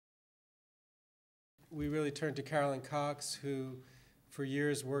we really turned to Carolyn Cox, who for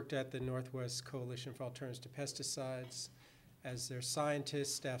years worked at the Northwest Coalition for Alternatives to Pesticides as their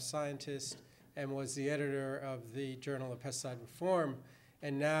scientist, staff scientist, and was the editor of the Journal of Pesticide Reform,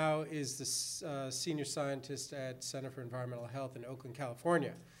 and now is the senior scientist at Center for Environmental Health in Oakland,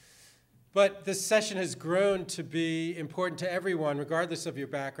 California. But this session has grown to be important to everyone, regardless of your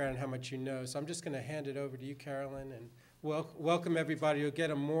background and how much you know. So I'm just going to hand it over to you, Carolyn, and welcome everybody. You'll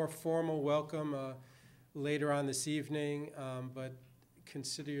get a more formal welcome later on this evening, but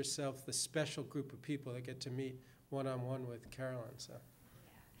consider yourself the special group of people that get to meet one-on-one with Carolyn. So.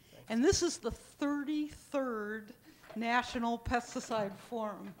 And this is the 33rd National Pesticide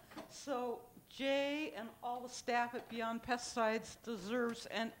Forum. So Jay and all the staff at Beyond Pesticides deserves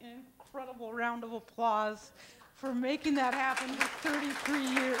an incredible round of applause for making that happen for 33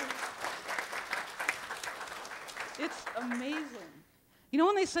 years. It's amazing. You know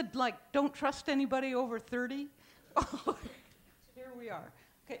when they said, like, don't trust anybody over 30? Here we are.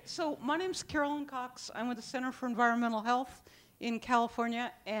 Okay, so my name's Carolyn Cox. I'm with the Center for Environmental Health in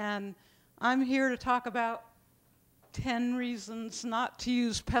California, and I'm here to talk about 10 reasons not to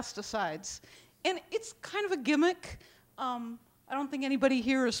use pesticides. And it's kind of a gimmick. I don't think anybody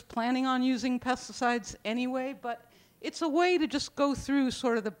here is planning on using pesticides anyway, but it's a way to just go through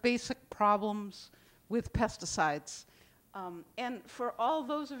sort of the basic problems with pesticides. And for all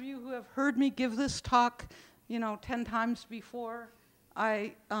those of you who have heard me give this talk, 10 times before,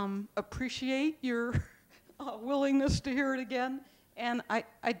 I appreciate your willingness to hear it again. And I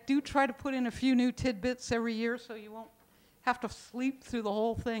do try to put in a few new tidbits every year so you won't have to sleep through the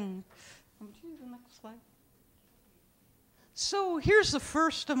whole thing. The next slide. So here's the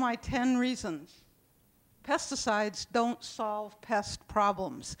first of my 10 reasons. Pesticides don't solve pest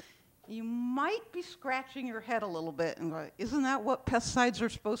problems. You might be scratching your head a little bit and going, isn't that what pesticides are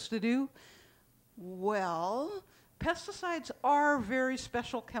supposed to do? Well, pesticides are very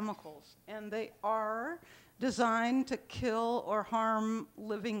special chemicals, and they are designed to kill or harm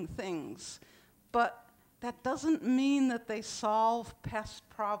living things. But that doesn't mean that they solve pest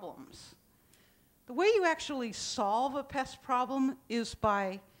problems. The way you actually solve a pest problem is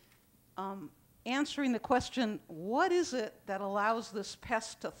by answering the question, what is it that allows this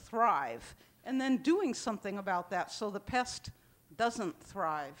pest to thrive? And then doing something about that so the pest doesn't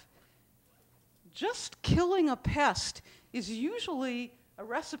thrive. Just killing a pest is usually a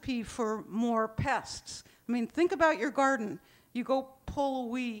recipe for more pests. I mean, think about your garden. You go pull a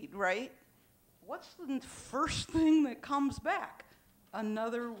weed, right? What's the first thing that comes back?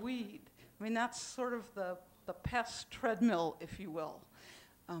 Another weed. I mean, that's sort of the pest treadmill, if you will.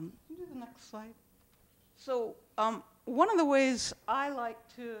 Can you do the next slide? So one of the ways I like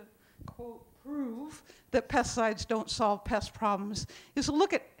to, quote, prove that pesticides don't solve pest problems is to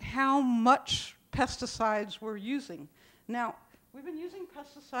look at how much pesticides we're using. Now, we've been using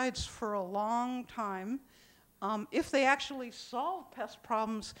pesticides for a long time. If they actually solve pest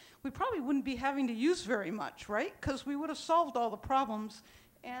problems, we probably wouldn't be having to use very much, right? Because we would have solved all the problems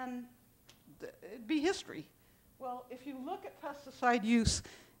and it'd be history. Well, if you look at pesticide use,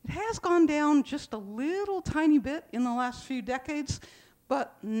 it has gone down just a little tiny bit in the last few decades,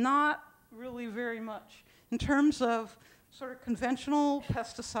 but not really very much. In terms of sort of conventional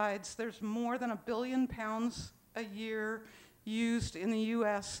pesticides, there's more than 1 billion pounds a year used in the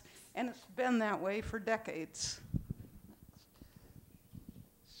US, and it's been that way for decades.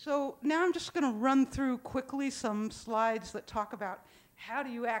 So now I'm just going to run through quickly some slides that talk about how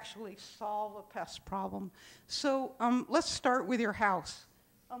do you actually solve a pest problem. So let's start with your house.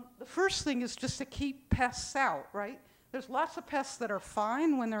 The first thing is just to keep pests out, right? There's lots of pests that are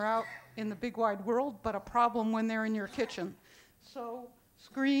fine when they're out in the big wide world, but a problem when they're in your kitchen. So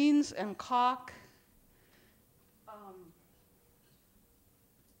screens and caulk,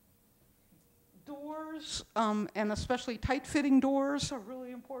 doors, and especially tight-fitting doors are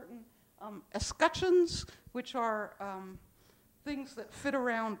really important. Escutcheons, which are things that fit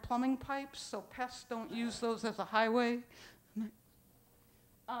around plumbing pipes, so pests don't use those as a highway.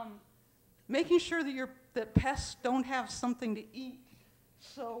 Making sure that pests don't have something to eat.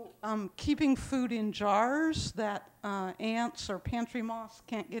 So keeping food in jars that ants or pantry moths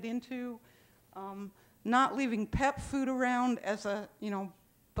can't get into. Not leaving pet food around as a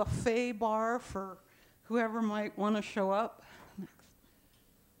buffet bar for whoever might want to show up.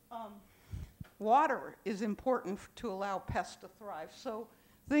 Water is important to allow pests to thrive. So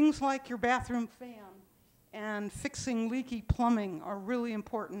things like your bathroom fan and fixing leaky plumbing are really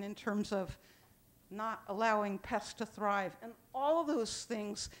important in terms of not allowing pests to thrive. And all of those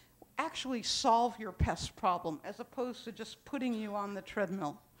things actually solve your pest problem as opposed to just putting you on the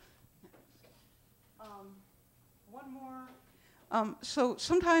treadmill. One more. So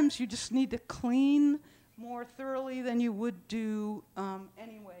sometimes you just need to clean more thoroughly than you would do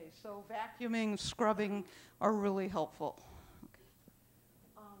anyway. So vacuuming, scrubbing are really helpful.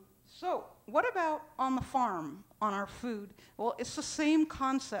 So what about on the farm, on our food? Well, it's the same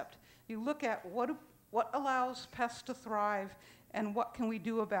concept. You look at what allows pests to thrive and what can we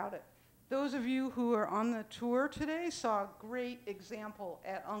do about it. Those of you who are on the tour today saw a great example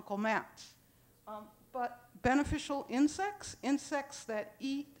at Uncle Matt's. But beneficial insects, insects that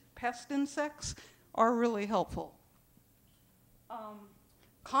eat pest insects, are really helpful.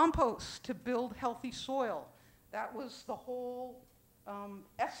 Compost to build healthy soil. That was the whole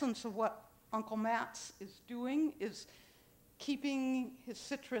essence of what Uncle Matt's is doing, is keeping his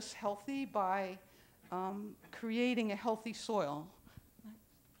citrus healthy by creating a healthy soil.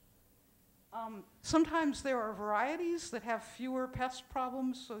 Sometimes there are varieties that have fewer pest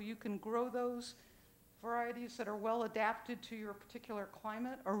problems, so you can grow those. Varieties that are well adapted to your particular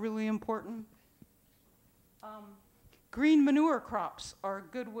climate are really important. Green manure crops are a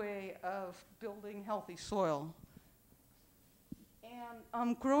good way of building healthy soil.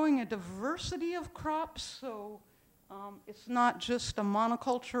 And growing a diversity of crops, so it's not just a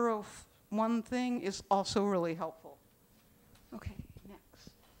monoculture of one thing, is also really helpful. Okay, next.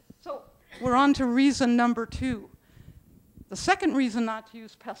 So we're on to reason number 2. The second reason not to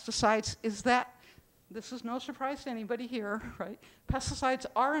use pesticides is that, this is no surprise to anybody here, right? Pesticides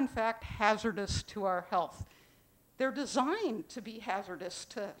are in fact hazardous to our health. They're designed to be hazardous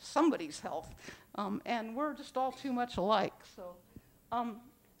to somebody's health, and we're just all too much alike.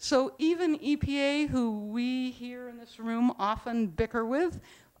 So even EPA, who we here in this room often bicker with,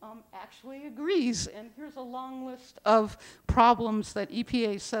 actually agrees. And here's a long list of problems that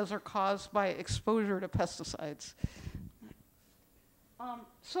EPA says are caused by exposure to pesticides.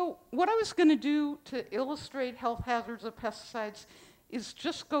 So what I was going to do to illustrate health hazards of pesticides is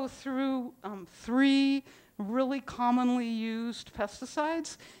just go through 3 really commonly used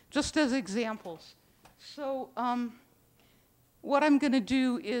pesticides, just as examples. So what I'm going to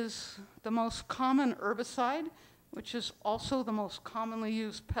do is the most common herbicide, which is also the most commonly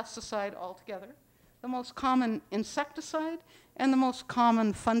used pesticide altogether, the most common insecticide, and the most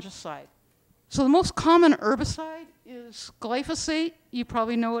common fungicide. So the most common herbicide is glyphosate. You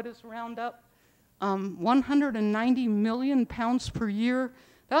probably know it as Roundup. 190 million pounds per year.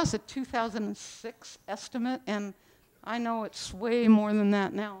 That was a 2006 estimate, and I know it's way more than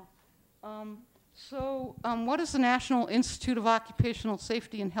that now. What does the National Institute of Occupational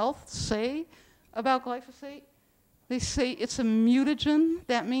Safety and Health say about glyphosate? They say it's a mutagen.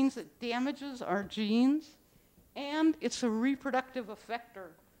 That means it damages our genes, and it's a reproductive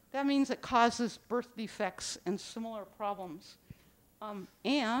effector. That means it causes birth defects and similar problems.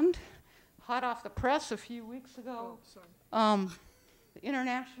 And hot off the press a few weeks ago, the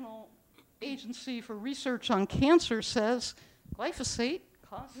International Agency for Research on Cancer says glyphosate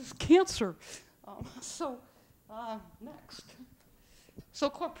causes cancer. Next. So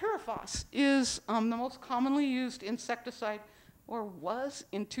chlorpyrifos is the most commonly used insecticide, or was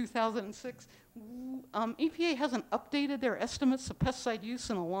in 2006. EPA hasn't updated their estimates of pesticide use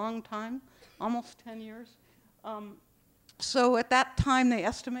in a long time, almost 10 years. So at that time, they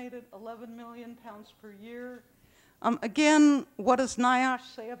estimated 11 million pounds per year. Again, what does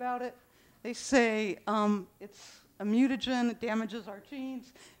NIOSH say about it? They say it's a mutagen, it damages our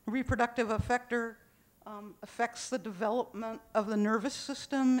genes, reproductive effector, affects the development of the nervous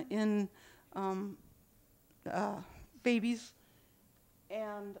system in babies.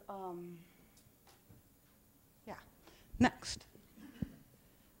 And next.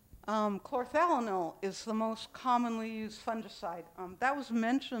 Chlorthalonil is the most commonly used fungicide. That was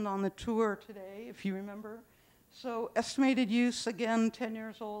mentioned on the tour today, if you remember. So estimated use, again, 10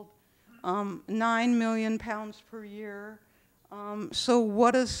 years old, 9 million pounds per year. So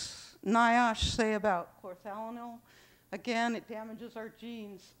what does NIOSH say about chlorthalonil? Again, it damages our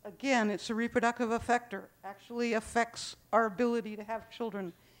genes. Again, it's a reproductive effector. Actually affects our ability to have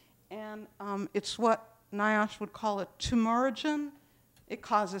children. And it's what NIOSH would call a tumorigen. It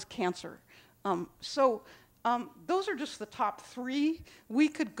causes cancer. Those are just the top 3. We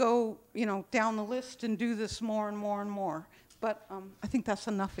could go, down the list and do this more and more and more. But I think that's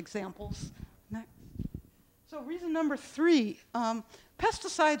enough examples. Next. So reason number 3,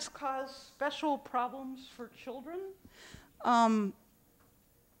 pesticides cause special problems for children.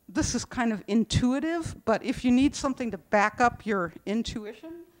 This is kind of intuitive, but if you need something to back up your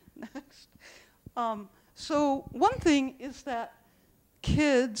intuition, next. So one thing is that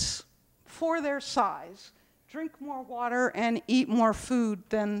kids, for their size, drink more water and eat more food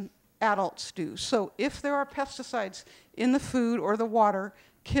than adults do. So if there are pesticides in the food or the water,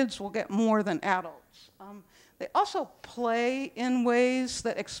 kids will get more than adults. They also play in ways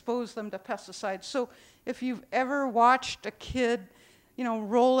that expose them to pesticides. So if you've ever watched a kid, you know,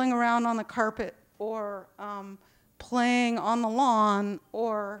 rolling around on the carpet or playing on the lawn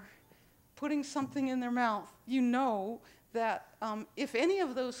or putting something in their mouth, you know that if any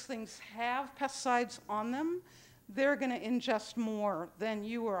of those things have pesticides on them, they're going to ingest more than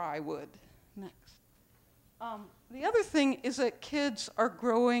you or I would. Next. The other thing is that kids are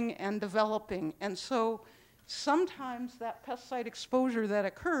growing and developing, and so sometimes that pesticide exposure that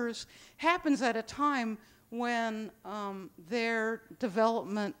occurs happens at a time when their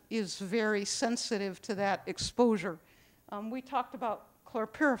development is very sensitive to that exposure. We talked about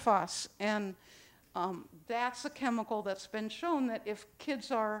chlorpyrifos, and that's a chemical that's been shown that if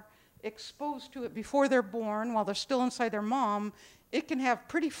kids are exposed to it before they're born, while they're still inside their mom, it can have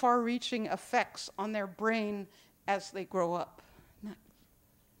pretty far-reaching effects on their brain as they grow up. Next.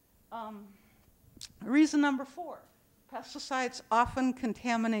 Reason number 4, pesticides often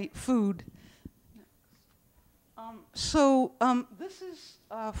contaminate food. This is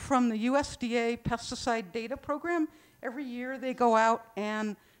from the USDA pesticide data program. Every year they go out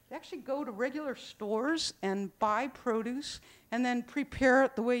and they actually go to regular stores and buy produce and then prepare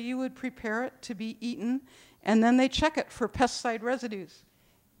it the way you would prepare it to be eaten, and then they check it for pesticide residues.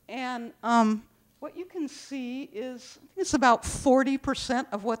 And what you can see is it's about 40%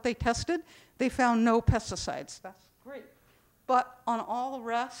 of what they tested, they found no pesticides. That's great. But on all the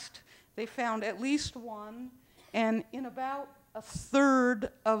rest, they found at least one, and in about a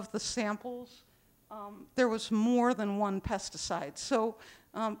third of the samples, there was more than one pesticide. So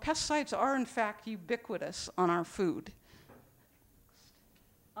pesticides are, in fact, ubiquitous on our food.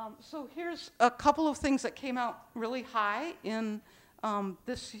 So here's a couple of things that came out really high in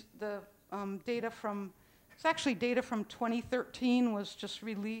data from, it's actually data from 2013 was just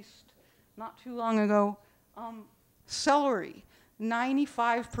released not too long ago. Celery,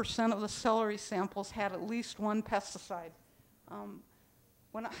 95% of the celery samples had at least one pesticide.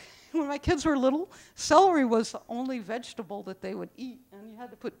 When my kids were little, celery was the only vegetable that they would eat, and you had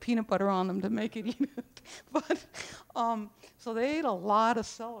to put peanut butter on them to make it eat it. But, so they ate a lot of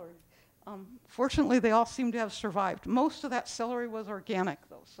celery. Fortunately, they all seem to have survived. Most of that celery was organic,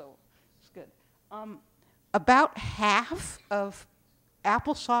 though, so it's good. About half of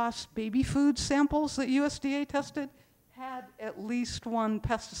applesauce baby food samples that USDA tested had at least one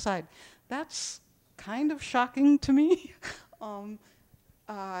pesticide. That's kind of shocking to me.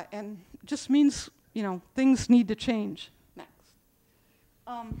 And just means, you know, things need to change. Next.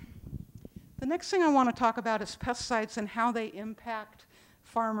 The next thing I want to talk about is pesticides and how they impact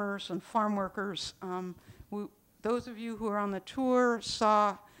farmers and farm workers. Those of you who are on the tour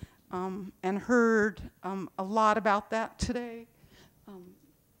saw and heard a lot about that today.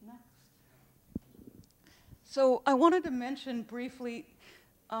 Next. So I wanted to mention briefly,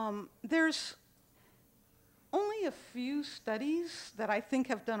 there's only a few studies that I think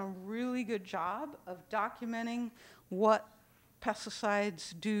have done a really good job of documenting what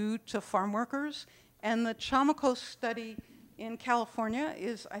pesticides do to farm workers. And the Chamacos study in California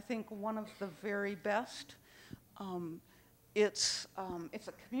is, I think, one of the very best. It's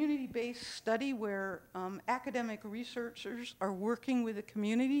a community-based study where academic researchers are working with the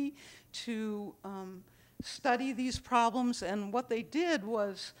community to study these problems. And what they did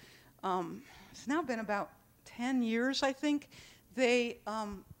was, it's now been about 10 years, I think. They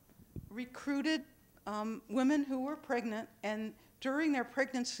recruited women who were pregnant, and during their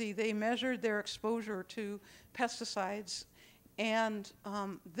pregnancy, they measured their exposure to pesticides, and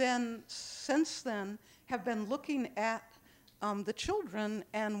then, since then, have been looking at the children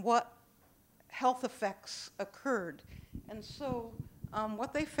and what health effects occurred. And so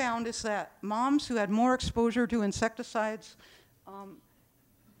what they found is that moms who had more exposure to insecticides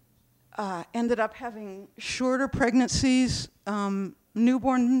ended up having shorter pregnancies,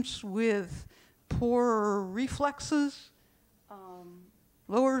 newborns with poorer reflexes,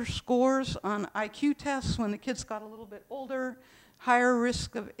 lower scores on IQ tests when the kids got a little bit older, higher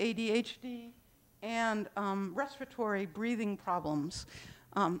risk of ADHD, and respiratory breathing problems.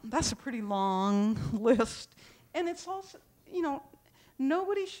 That's a pretty long list. And it's also, you know,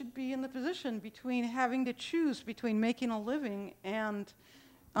 nobody should be in the position between having to choose between making a living and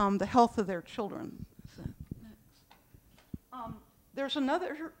the health of their children. There's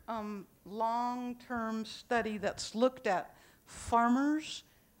another long-term study that's looked at farmers,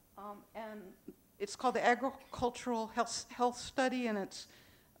 and it's called the Agricultural Health Study, and it's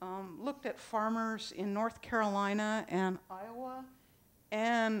looked at farmers in North Carolina and Iowa.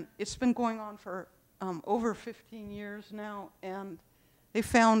 And it's been going on for over 15 years now, and they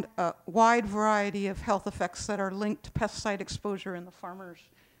found a wide variety of health effects that are linked to pesticide exposure in the farmers.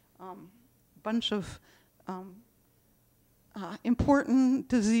 Bunch of important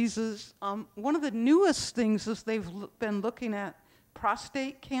diseases. One of the newest things is they've been looking at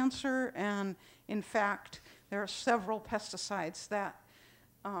prostate cancer, and in fact, there are several pesticides that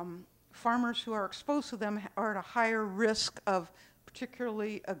farmers who are exposed to them are at a higher risk of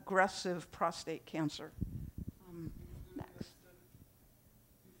particularly aggressive prostate cancer. Next.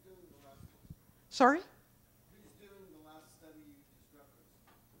 Sorry? Who's doing the last study you just referenced?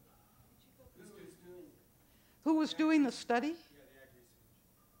 Who's doing it? Who was doing the study? Yeah, the ag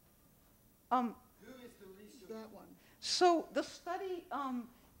research. Who is the research? That one. So the study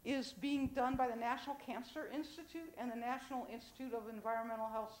is being done by the National Cancer Institute and the National Institute of Environmental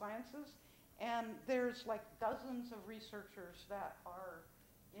Health Sciences, and there's like dozens of researchers that are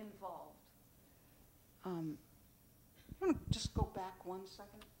involved. I'm going to just go back 1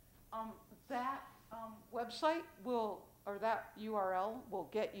 second. That website will, or that URL will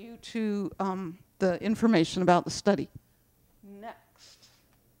get you to the information about the study. Next.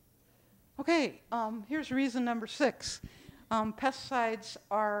 Okay, here's reason number 6. Pesticides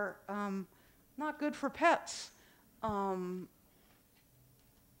are not good for pets. You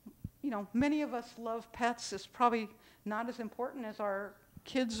know, many of us love pets. It's probably not as important as our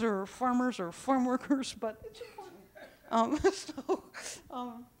kids or farmers or farm workers, but it's important.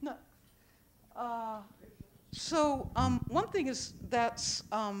 One thing is that's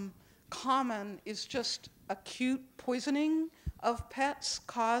common is just acute poisoning of pets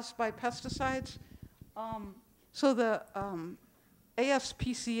caused by pesticides. So the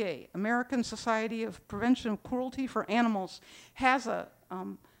ASPCA, American Society of Prevention of Cruelty for Animals, has a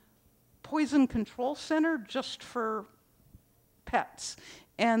poison control center just for pets,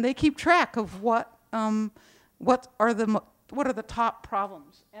 and they keep track of what are the top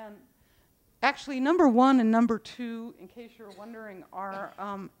problems. And actually, number 1 and number 2, in case you're wondering, are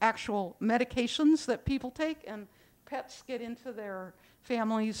actual medications that people take, and pets get into their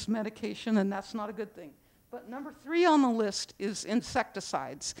family's medication, and that's not a good thing. But number 3 on the list is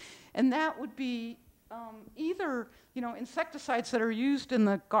insecticides, and that would be either insecticides that are used in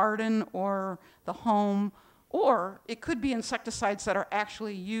the garden or the home, or it could be insecticides that are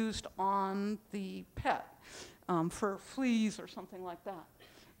actually used on the pet for fleas or something like that.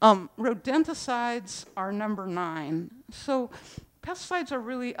 Rodenticides are number 9. So pesticides are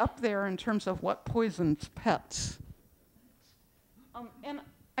really up there in terms of what poisons pets. And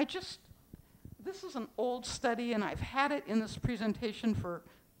this is an old study, and I've had it in this presentation for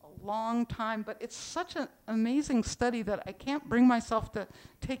a long time, but it's such an amazing study that I can't bring myself to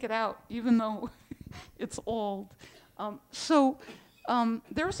take it out, even though it's old.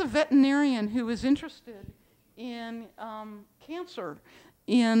 There's a veterinarian who was interested in cancer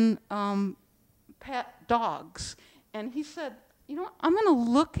in pet dogs, and he said, I'm going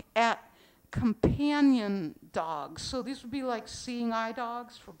to look at companion dogs. So these would be like seeing eye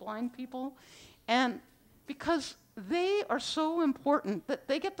dogs for blind people, and because they are so important that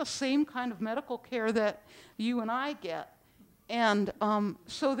they get the same kind of medical care that you and I get. And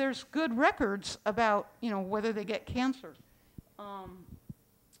so there's good records about, whether they get cancer.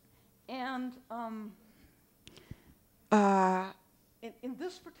 In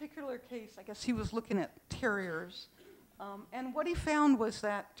this particular case, I guess he was looking at terriers. And what he found was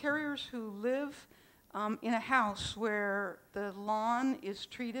that terriers who live in a house where the lawn is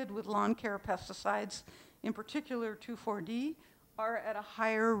treated with lawn care pesticides, in particular 2,4-D, are at a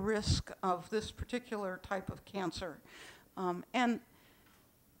higher risk of this particular type of cancer. And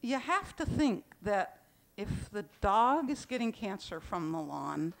you have to think that if the dog is getting cancer from the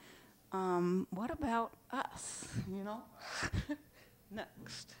lawn, what about us,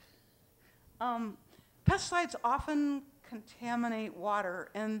 Next. Pesticides often contaminate water,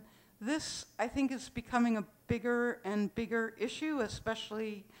 and this, I think, is becoming a bigger and bigger issue,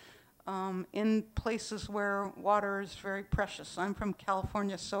 especially in places where water is very precious. I'm from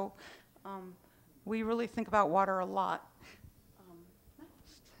California, so we really think about water a lot.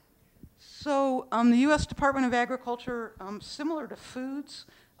 Next. So the U.S. Department of Agriculture, similar to foods,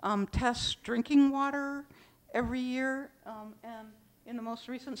 tests drinking water every year, and in the most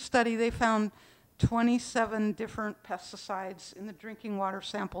recent study, they found 27 different pesticides in the drinking water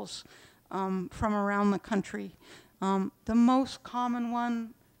samples from around the country. The most common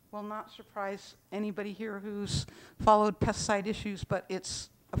one will not surprise anybody here who's followed pesticide issues, but it's,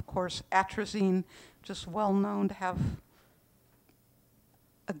 of course, atrazine, just well known to have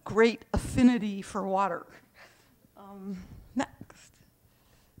a great affinity for water. Next.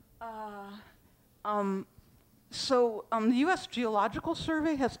 The U.S. Geological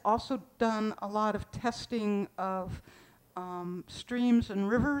Survey has also done a lot of testing of streams and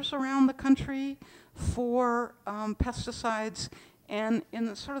rivers around the country for pesticides. And in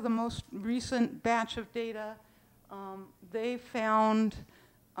the, sort of the most recent batch of data, they found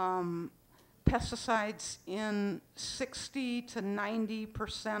pesticides in 60 to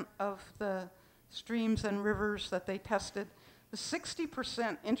 90% of the streams and rivers that they tested. The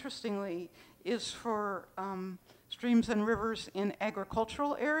 60%, interestingly, is for streams and rivers in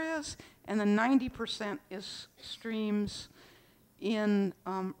agricultural areas, and the 90% is streams in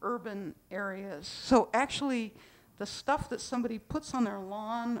urban areas. So actually, the stuff that somebody puts on their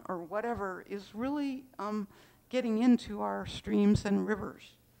lawn or whatever is really getting into our streams and rivers.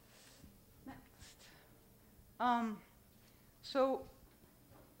 Next. So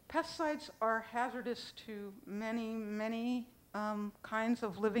pesticides are hazardous to many, many kinds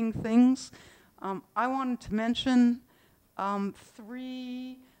of living things. I wanted to mention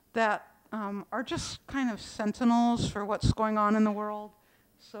 3 that are just kind of sentinels for what's going on in the world.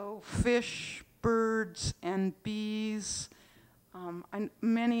 So fish, birds, and bees.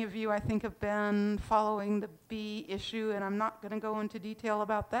 Many of you, I think, have been following the bee issue, and I'm not going to go into detail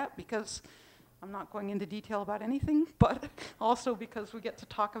about that because I'm not going into detail about anything, but also because we get to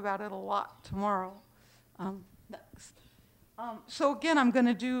talk about it a lot tomorrow. Next. So again, I'm going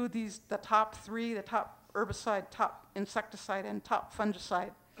to do the top 3, the top herbicide, top insecticide, and top fungicide.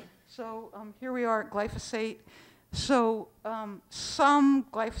 So here we are at glyphosate. So some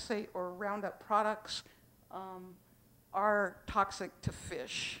glyphosate or Roundup products are toxic to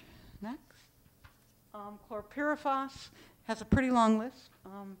fish. Next. Chlorpyrifos has a pretty long list.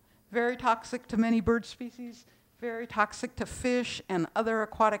 Very toxic to many bird species, very toxic to fish and other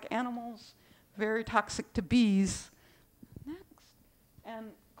aquatic animals, very toxic to bees. Next.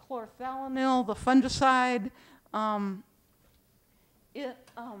 And chlorthalonil, the fungicide,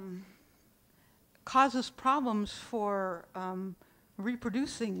 it causes problems for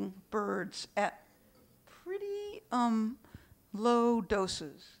reproducing birds at pretty low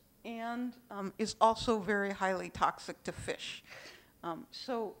doses, and is also very highly toxic to fish.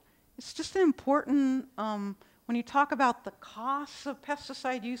 So it's just important, when you talk about the costs of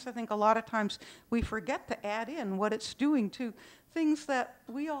pesticide use, I think a lot of times we forget to add in what it's doing to things that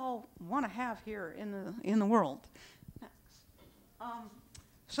we all want to have here in the world. Next.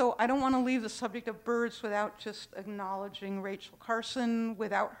 So I don't want to leave the subject of birds without just acknowledging Rachel Carson.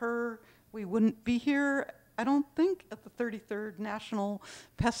 Without her, we wouldn't be here, I don't think, at the 33rd National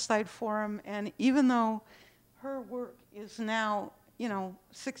Pesticide Forum. And even though her work is now,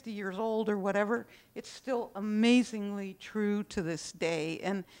 60 years old or whatever, it's still amazingly true to this day.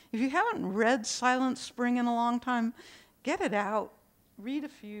 And if you haven't read Silent Spring in a long time, get it out, read a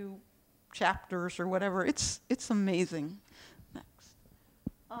few chapters or whatever. It's amazing. Next.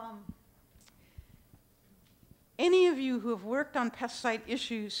 Any of you who have worked on pesticide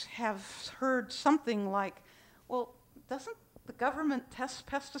issues have heard something like, well, doesn't the government test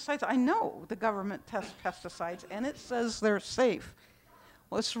pesticides? I know the government tests pesticides, and it says they're safe.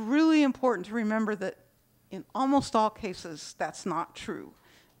 Well, it's really important to remember that in almost all cases, that's not true.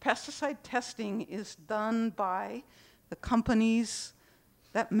 Pesticide testing is done by the companies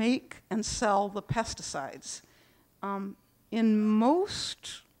that make and sell the pesticides. In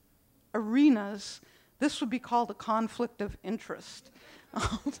most arenas, this would be called a conflict of interest.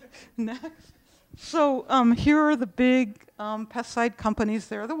 Next. So here are the big pesticide companies.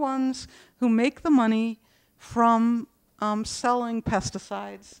 They're the ones who make the money from selling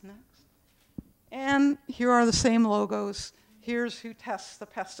pesticides. Next. And here are the same logos. Here's who tests the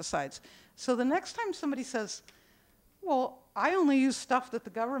pesticides. So the next time somebody says, well, I only use stuff that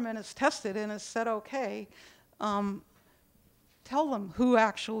the government has tested and has said okay, tell them who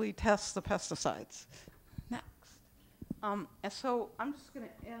actually tests the pesticides. Next. And so I'm just going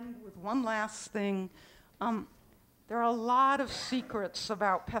to end with one last thing. There are a lot of secrets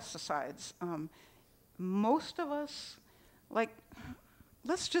about pesticides. Most of us,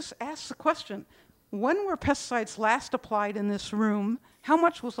 let's just ask the question, when were pesticides last applied in this room? How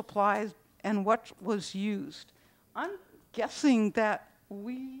much was applied and what was used? I'm guessing that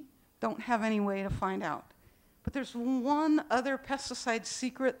we don't have any way to find out. But there's one other pesticide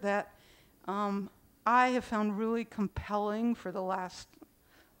secret that I have found really compelling for the last,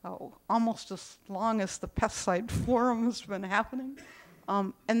 almost as long as the pesticide forum has been happening.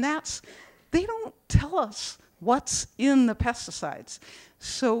 And that's, they don't tell us what's in the pesticides.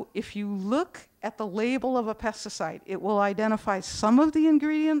 So if you look at the label of a pesticide, it will identify some of the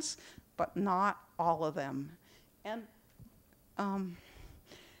ingredients, but not all of them. And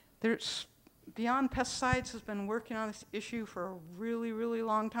There's, Beyond Pesticides has been working on this issue for a really, really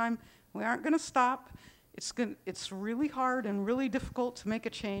long time. We aren't going to stop. It's really hard and really difficult to make a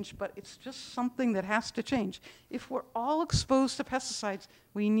change, but it's just something that has to change. If we're all exposed to pesticides,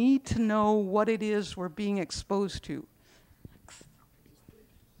 we need to know what it is we're being exposed to.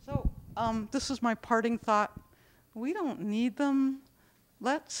 So this is my parting thought. We don't need them.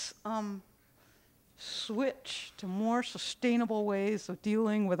 Let's switch to more sustainable ways of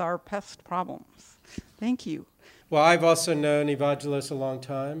dealing with our pest problems. Thank you. Well, I've also known Evaggelos a long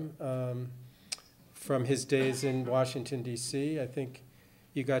time, from his days in Washington, D.C. I think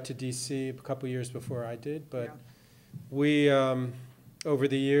you got to D.C. a couple years before I did, but we, over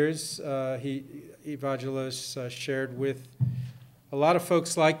the years, Evaggelos shared with a lot of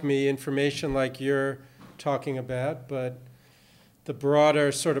folks like me information like you're talking about, but the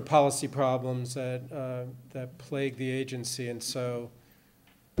broader sort of policy problems that plague the agency. And so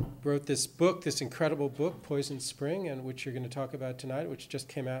wrote this book, this incredible book, Poison Spring, and which you're going to talk about tonight, which just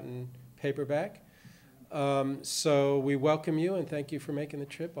came out in paperback. So we welcome you and thank you for making the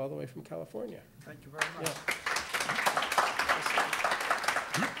trip all the way from California. Thank you very much.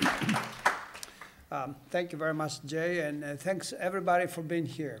 Yeah. Thank you very much, Jay, and thanks everybody for being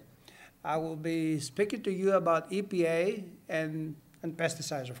here. I will be speaking to you about EPA and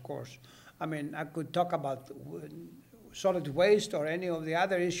pesticides, of course. I mean, I could talk about solid waste or any of the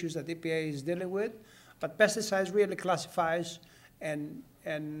other issues that EPA is dealing with, but pesticides really classifies and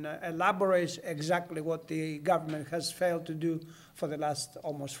elaborates exactly what the government has failed to do for the last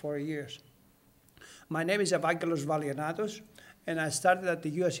almost 4 years. My name is Evaggelos Vallianatos, and I started at the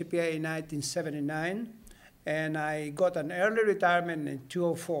US EPA in 1979, and I got an early retirement in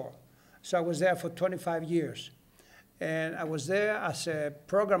 2004. So I was there for 25 years. And I was there as a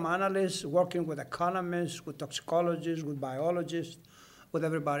program analyst, working with economists, with toxicologists, with biologists, with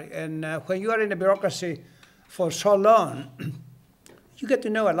everybody. And when you are in the bureaucracy for so long, you get to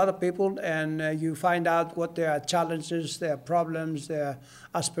know a lot of people, and you find out what their challenges, their problems, their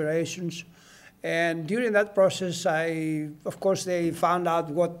aspirations. And during that process, of course, they found out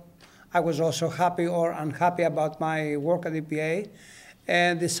what I was also happy or unhappy about my work at EPA.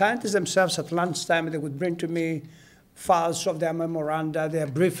 And the scientists themselves at lunchtime, they would bring to me files of their memoranda, their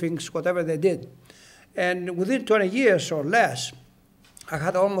briefings, whatever they did. And within 20 years or less, I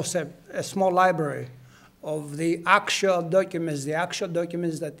had almost a small library of the actual documents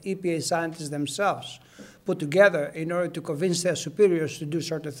that EPA scientists themselves put together in order to convince their superiors to do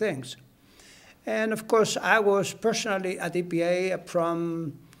certain things. And of course, I was personally at EPA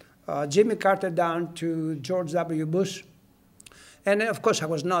from Jimmy Carter down to George W. Bush. And of course, I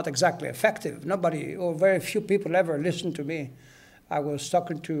was not exactly effective. Nobody, or very few people ever listened to me. I was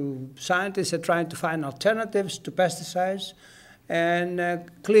talking to scientists and trying to find alternatives to pesticides. And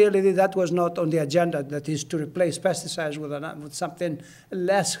clearly, that was not on the agenda, that is to replace pesticides with something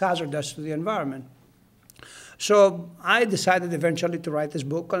less hazardous to the environment. So I decided eventually to write this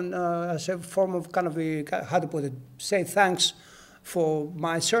book as a form of kind of how to put it, say thanks for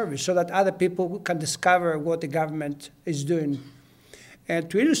my service so that other people can discover what the government is doing.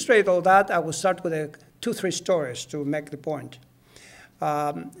 And to illustrate all that, I will start with 2-3 stories to make the point.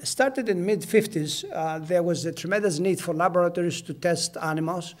 Started in the mid-50s, there was a tremendous need for laboratories to test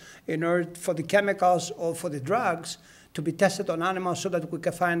animals in order for the chemicals or for the drugs to be tested on animals so that we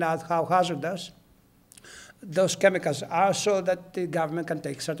can find out how hazardous those chemicals are so that the government can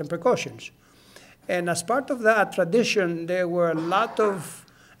take certain precautions. And as part of that tradition, there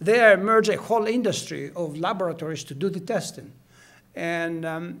emerged a whole industry of laboratories to do the testing. And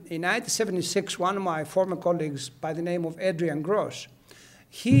in 1976, one of my former colleagues by the name of Adrian Gross,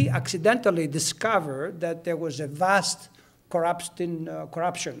 he accidentally discovered that there was a vast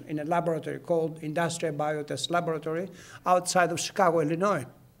corruption in a laboratory called Industrial Biotest Laboratory outside of Chicago, Illinois.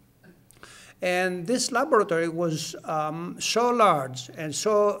 And this laboratory was so large and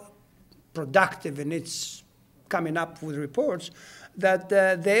so productive in its coming up with reports that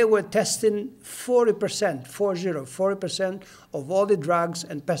they were testing 40% of all the drugs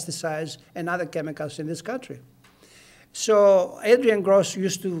and pesticides and other chemicals in this country. So Adrian Gross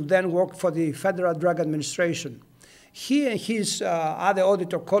used to then work for the Federal Drug Administration. He and his other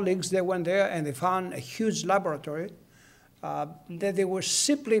auditor colleagues, they went there and they found a huge laboratory that they were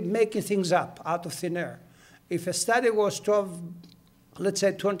simply making things up out of thin air. If a study was 12, let's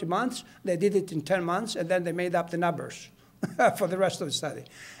say 20 months, they did it in 10 months, and then they made up the numbers for the rest of the study.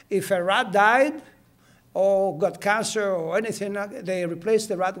 If a rat died or got cancer or anything, they replaced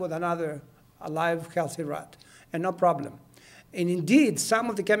the rat with another alive, healthy rat, and no problem. And indeed, some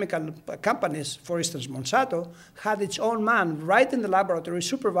of the chemical companies, for instance, Monsanto, had its own man right in the laboratory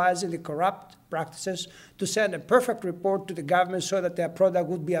supervising the corrupt practices to send a perfect report to the government so that their product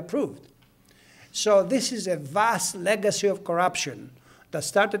would be approved. So this is a vast legacy of corruption that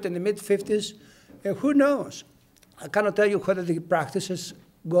started in the mid-50s, and who knows? I cannot tell you whether the practices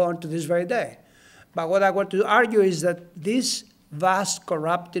go on to this very day. But what I want to argue is that this vast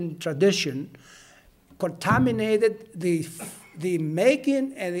corrupting tradition contaminated the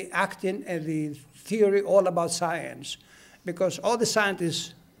making and the acting and the theory all about science. Because all the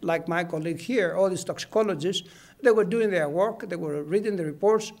scientists, like my colleague here, all these toxicologists, they were doing their work, they were reading the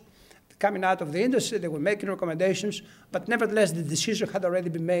reports coming out of the industry, they were making recommendations, but nevertheless the decision had already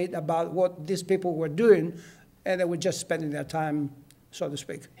been made about what these people were doing, and they were just spending their time, so to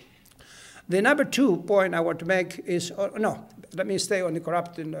speak. The number 2 point I want to make is, no, let me stay on the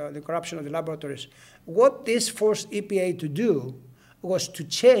corruption of the laboratories. What this forced EPA to do was to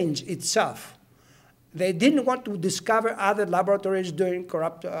change itself. They didn't want to discover other laboratories doing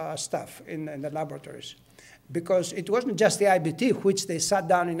corrupt stuff in the laboratories, because it wasn't just the IBT, which they shut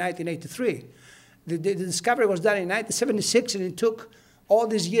down in 1983. The discovery was done in 1976, and it took all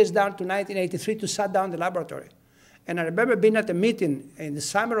these years down to 1983 to shut down the laboratory. And I remember being at a meeting in the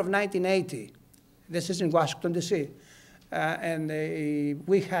summer of 1980. This is in Washington, D.C. And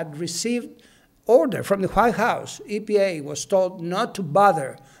we had received order from the White House. EPA was told not to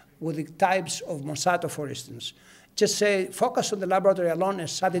bother with the types of Monsanto, for instance. Just say, focus on the laboratory alone and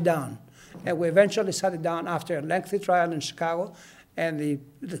shut it down. And we eventually shut it down after a lengthy trial in Chicago. And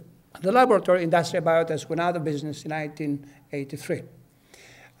the laboratory, Industrial Biotest, went out of business in 1983.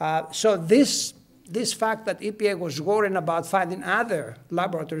 So this fact that EPA was worrying about finding other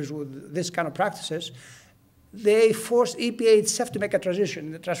laboratories with this kind of practices, they forced EPA itself to make a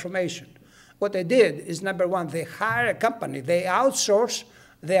transition, a transformation. What they did is, number one, they hire a company. They outsource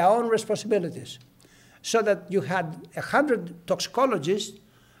their own responsibilities, so that you had 100 toxicologists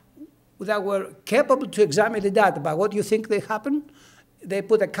that were capable to examine the data. But what do you think they happened? They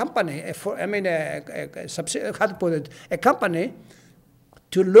put a company, a company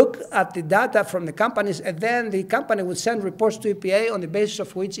to look at the data from the companies, and then the company would send reports to EPA on the basis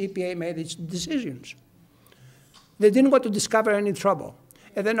of which EPA made its decisions. They didn't want to discover any trouble.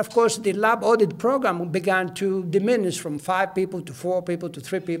 And then, of course, the lab audit program began to diminish from 5 people to 4 people to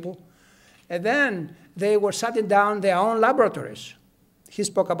 3 people. And then they were shutting down their own laboratories. He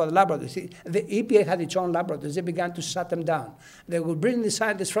spoke about the laboratories. The EPA had its own laboratories. They began to shut them down. They would bring the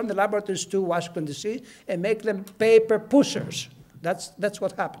scientists from the laboratories to Washington, D.C., and make them paper pushers. That's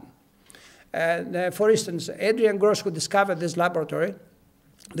what happened. And for instance, Adrian Gross, who discovered this laboratory,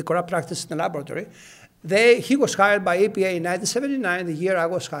 the corrupt practice in the laboratory, he was hired by EPA in 1979, the year I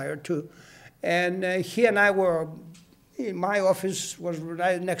was hired too. And he and I were, my office was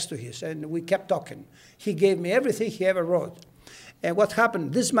right next to his, and we kept talking. He gave me everything he ever wrote. And what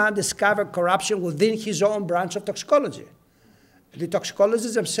happened? This man discovered corruption within his own branch of toxicology. The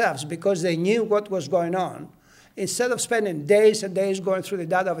toxicologists themselves, because they knew what was going on, instead of spending days and days going through the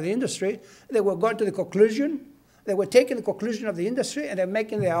data of the industry, they were going to the conclusion. They were taking the conclusion of the industry and they're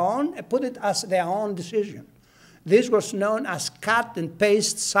making their own and put it as their own decision. This was known as cut and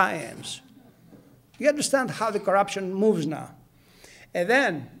paste science. You understand how the corruption moves now. And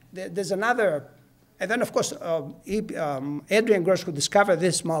then there's another, and then of course, Adrian Gross, who discovered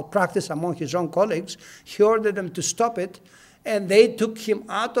this malpractice among his own colleagues, he ordered them to stop it, and they took him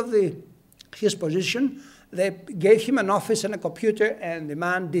out of his position. They gave him an office and a computer, and the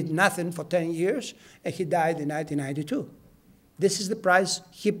man did nothing for 10 years, and he died in 1992. This is the price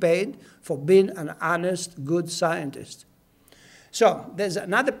he paid for being an honest, good scientist. So there's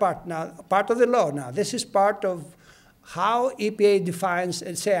another part now, part of the law now. This is part of how EPA defines,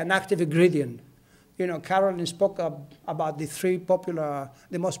 say, an active ingredient. You know, Carolyn spoke about the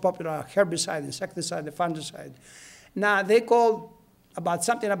most popular herbicide, insecticide, the fungicide. Now they call about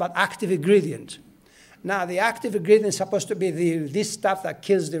something about active ingredient. Now, the active ingredient is supposed to be this stuff that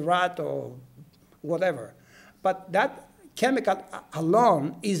kills the rat or whatever. But that chemical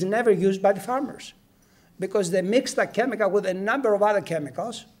alone is never used by the farmers, because they mix that chemical with a number of other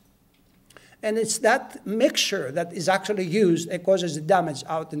chemicals, and it's that mixture that is actually used and causes the damage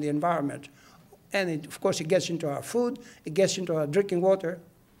out in the environment. And of course, it gets into our food, it gets into our drinking water,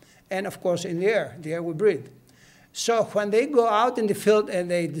 and of course, in the air we breathe. So when they go out in the field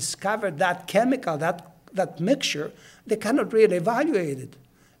and they discover that chemical, that mixture, they cannot really evaluate it,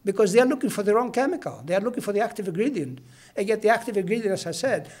 because they are looking for the wrong chemical. They are looking for the active ingredient. And yet the active ingredient, as I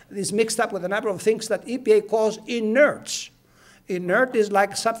said, is mixed up with a number of things that EPA calls inerts. Inert is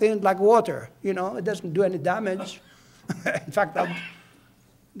like something like water. You know, it doesn't do any damage. In fact,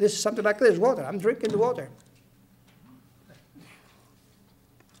 this is something like this, water. I'm drinking the water.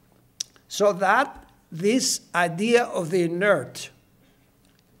 So that this idea of the inert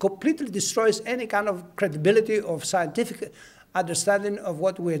completely destroys any kind of credibility of scientific understanding of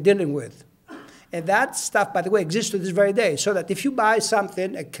what we're dealing with. And that stuff, by the way, exists to this very day. So that if you buy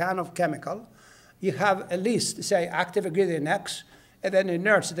something, a can of chemical, you have at least, say, active ingredient X, and then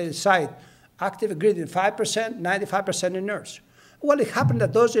inerts, they decide active ingredient 5%, 95% inerts. Well, it happened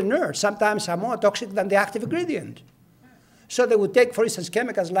that those inerts sometimes are more toxic than the active ingredient. So they would take, for instance,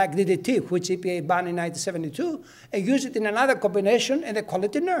 chemicals like DDT, which EPA banned in 1972, and use it in another combination, and they call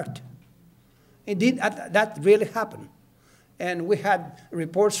it inert. Indeed, that really happened. And we had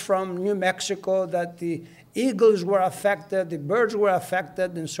reports from New Mexico that the eagles were affected, the birds were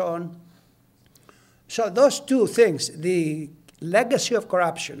affected, and so on. So those two things, the legacy of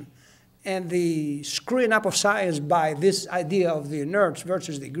corruption and the screwing up of science by this idea of the inerts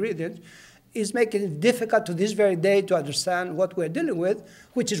versus the ingredients, is making it difficult to this very day to understand what we're dealing with,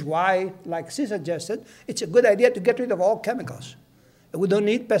 which is why, like she suggested, it's a good idea to get rid of all chemicals. We don't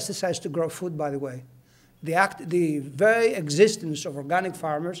need pesticides to grow food, by the way. The very existence of organic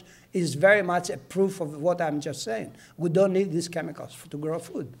farmers is very much a proof of what I'm just saying. We don't need these chemicals to grow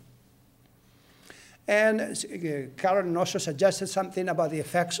food. And Karen also suggested something about the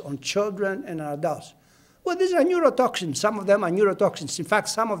effects on children and adults. Well, these are neurotoxins. Some of them are neurotoxins. In fact,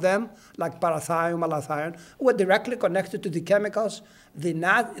 some of them, like parathion, malathion, were directly connected to the chemicals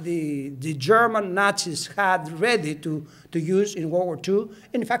the German Nazis had ready to use in World War II.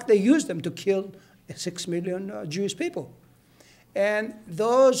 In fact, they used them to kill 6 million Jewish people. And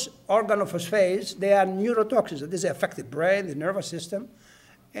those organophosphates, they are neurotoxins. These affect the brain, the nervous system.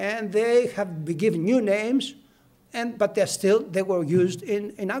 And they have been given new names, but they were used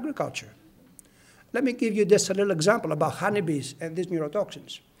in agriculture. Let me give you just a little example about honeybees and these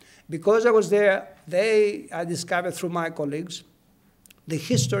neurotoxins. Because I was there, I discovered through my colleagues the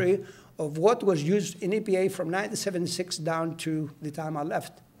history of what was used in EPA from 1976 down to the time I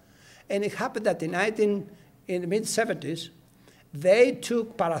left. And it happened that in the mid-70s, they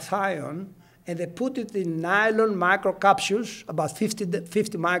took parathion and they put it in nylon microcapsules, about 50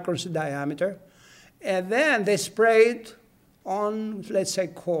 microns in diameter, and then they sprayed on, let's say,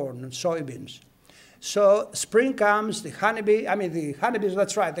 corn and soybeans. So spring comes, the honeybees,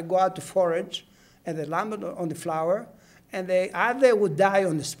 that's right, they go out to forage, and they land on the flower, and they either would die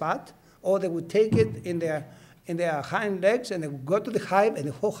on the spot, or they would take it in their hind legs, and they would go to the hive, and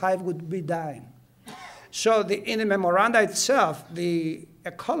the whole hive would be dying. So in the memoranda itself, the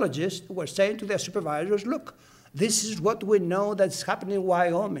ecologists were saying to their supervisors, look, this is what we know that's happening in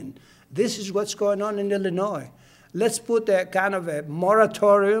Wyoming. This is what's going on in Illinois. Let's put a kind of a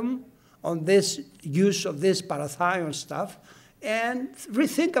moratorium on this use of this parathion stuff and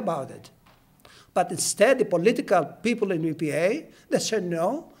rethink about it. But instead, the political people in EPA, they said,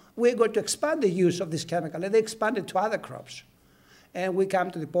 no, we're going to expand the use of this chemical, and they expanded to other crops. And we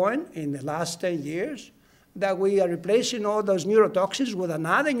come to the point in the last 10 years that we are replacing all those neurotoxins with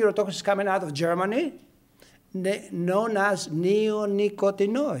another neurotoxin coming out of Germany, known as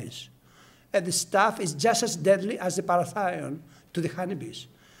neonicotinoids. And the stuff is just as deadly as the parathion to the honeybees.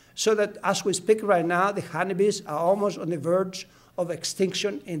 So that as we speak right now, the honeybees are almost on the verge of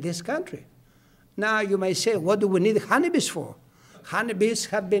extinction in this country. Now you may say, what do we need honeybees for? Honeybees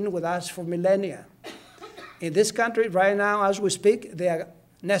have been with us for millennia. In this country right now, as we speak, they are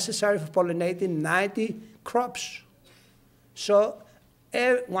necessary for pollinating 90 crops. So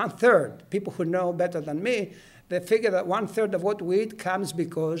 1/3, people who know better than me, they figure that 1/3 of what we eat comes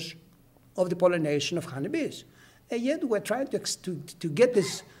because of the pollination of honeybees. And yet we're trying to get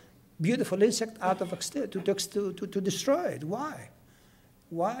this beautiful insect out of to destroy it. Why?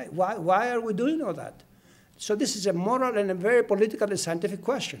 Why are we doing all that? So this is a moral and a very political and scientific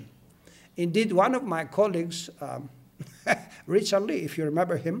question. Indeed, one of my colleagues, Richard Lee, if you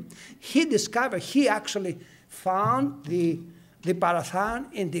remember him, he actually found the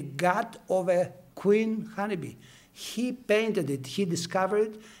parathion in the gut of a queen honeybee. He painted it, he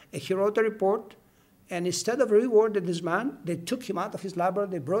discovered it, he wrote a report, and instead of rewarding this man, they took him out of his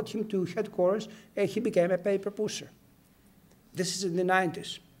laboratory, they brought him to headquarters, and he became a paper pusher. This is in the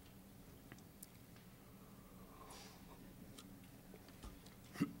 90s.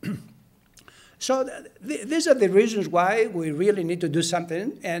 So these are the reasons why we really need to do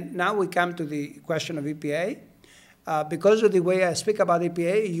something. And now we come to the question of EPA. Because of the way I speak about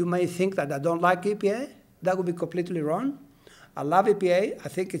EPA, you may think that I don't like EPA. That would be completely wrong. I love EPA. I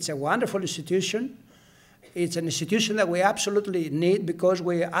think it's a wonderful institution. It's an institution that we absolutely need because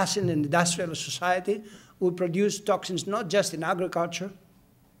we, as an industrial society, We produce toxins not just in agriculture,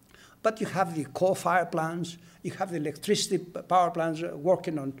 but you have the coal-fired plants, you have the electricity power plants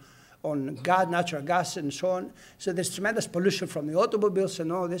working on gas, natural gas, and so on. So there's tremendous pollution from the automobiles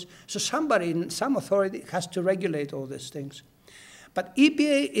and all this. So somebody, some authority has to regulate all these things. But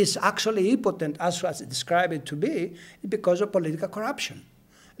EPA is actually impotent, as I described it to be, because of political corruption.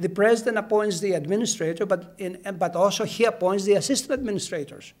 The president appoints the administrator, but also he appoints the assistant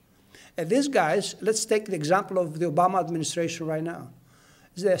administrators. And these guys, let's take the example of the Obama administration right now.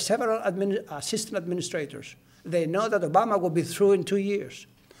 There are several assistant administrators. They know that Obama will be through in 2 years.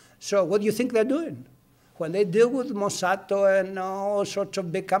 So what do you think they're doing? When they deal with Monsanto and all sorts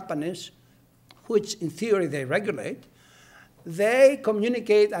of big companies, which in theory they regulate, they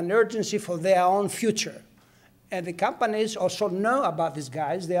communicate an urgency for their own future. And the companies also know about these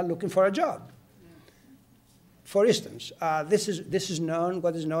guys. They are looking for a job. For instance, this is known,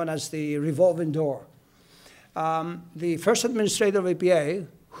 what is known as the revolving door. The first administrator of EPA,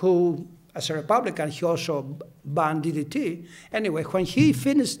 who, as a Republican, he also banned DDT. Anyway, when he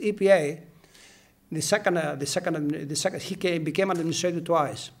finished EPA, he became an administrator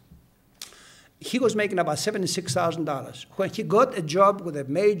twice. He was making about $76,000. When he got a job with a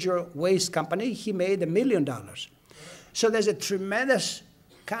major waste company, he made $1 million. So there's a tremendous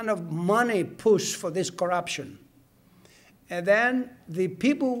kind of money push for this corruption. And then the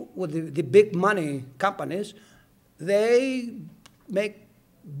people with the big money companies, they make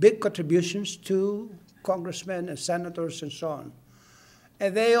big contributions to congressmen and senators and so on.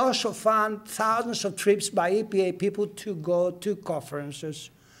 And they also fund thousands of trips by EPA people to go to conferences,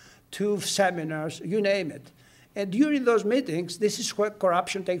 to seminars, you name it. And during those meetings, this is where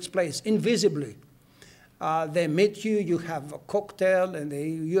corruption takes place, invisibly. They meet you, you have a cocktail, and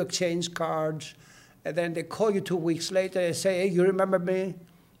you exchange cards, and then they call you 2 weeks later and say, hey, you remember me?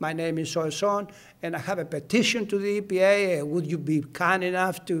 My name is so-and-so, and I have a petition to the EPA. Would you be kind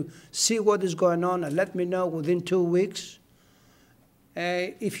enough to see what is going on and let me know within 2 weeks?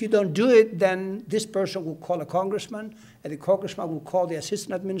 If you don't do it, then this person will call a congressman, and the congressman will call the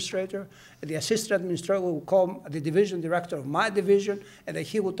assistant administrator, and the assistant administrator will call the division director of my division, and then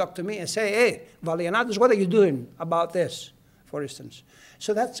he will talk to me and say, hey, Vallianatos, what are you doing about this, for instance?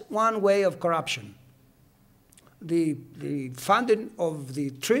 So that's one way of corruption. The funding of the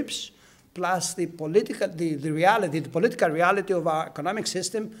trips plus the political reality of our economic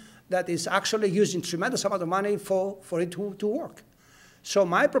system that is actually using tremendous amount of money for it to work. So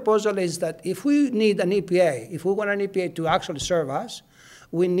my proposal is that if we need an EPA, if we want an EPA to actually serve us,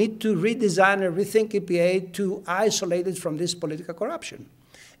 we need to redesign and rethink EPA to isolate it from this political corruption.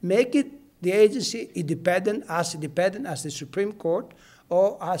 Make it the agency independent as the Supreme Court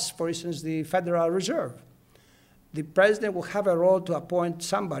or as, for instance, the Federal Reserve. The president will have a role to appoint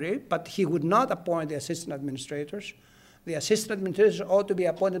somebody, but he would not appoint the assistant administrators. The assistant administrators ought to be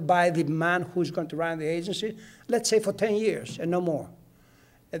appointed by the man who's going to run the agency, let's say for 10 years and no more.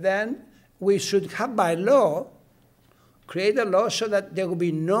 And then we should have by law, create a law so that there will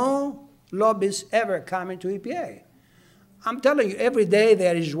be no lobbyists ever coming to EPA. I'm telling you, every day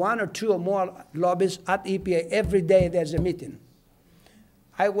there is 1 or 2 or more lobbyists at EPA. Every day there's a meeting.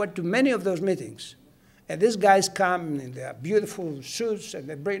 I went to many of those meetings. And these guys come in their beautiful suits, and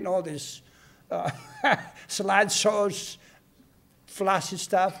they bring all these slideshows, flashy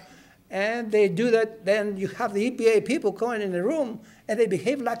stuff. And they do that. Then you have the EPA people going in the room, and they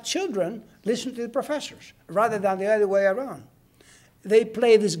behave like children, listening to the professors, rather than the other way around. They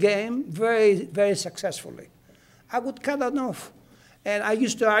play this game very, very successfully. I would cut that off. And I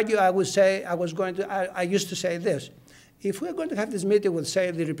used to argue, I used to say this. If we're going to have this meeting with,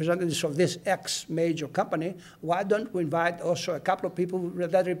 say, the representatives of this X major company, why don't we invite also a couple of people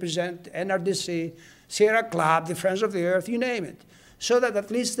that represent NRDC, Sierra Club, the Friends of the Earth, you name it, so that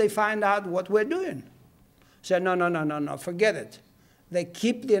at least they find out what we're doing. Say, no, forget it. They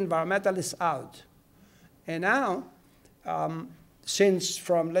keep the environmentalists out. And now, since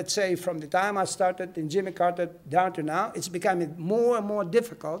let's say, from the time I started in Jimmy Carter down to now, it's becoming more and more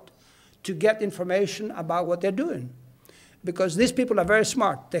difficult to get information about what they're doing. Because these people are very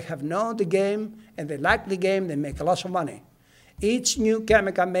smart. They have known the game, and they like the game. They make a lot of money. Each new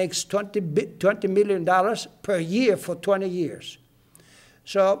chemical makes $20 million per year for 20 years.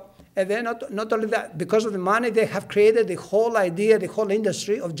 So, and then not only that, because of the money, they have created the whole idea, the whole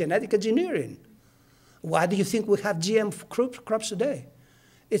industry of genetic engineering. Why do you think we have GM crops today?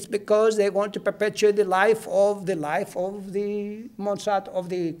 It's because they want to perpetuate the life of the Monsanto,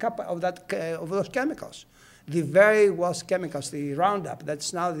 of those chemicals. The very worst chemicals, the Roundup,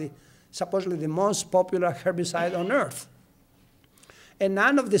 that's now supposedly the most popular herbicide on earth. And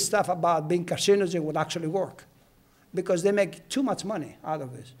none of this stuff about being carcinogen would actually work because they make too much money out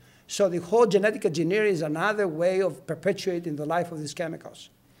of this. So the whole genetic engineering is another way of perpetuating the life of these chemicals.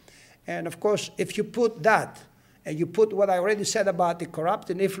 And of course, if you put that, and you put what I already said about the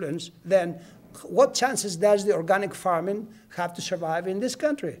corrupting influence, then what chances does the organic farming have to survive in this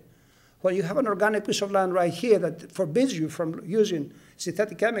country? Well, you have an organic piece of land right here that forbids you from using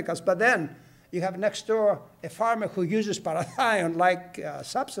synthetic chemicals, but then you have next door a farmer who uses parathion-like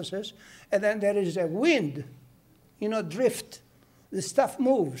substances, and then there is a wind, drift. The stuff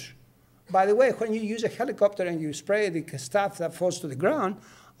moves. By the way, when you use a helicopter and you spray the stuff that falls to the ground,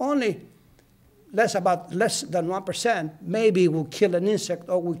 only less than 1% maybe will kill an insect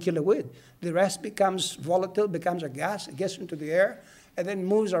or will kill a weed. The rest becomes volatile, becomes a gas, it gets into the air, and then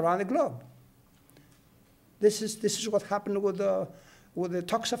moves around the globe. This is what happened with the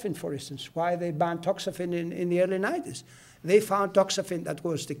toxaphene, for instance, why they banned toxaphene in the early 90s. They found toxaphene, that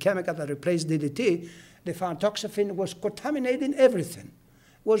was the chemical that replaced DDT, they found toxaphene was contaminating everything.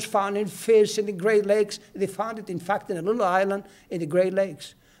 It was found in fish in the Great Lakes. They found it, in fact, in a little island in the Great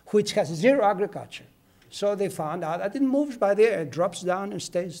Lakes, which has zero agriculture. So they found out that it moves by the air. It drops down and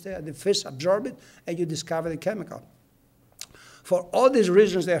stays there. The fish absorb it, and you discover the chemical. For all these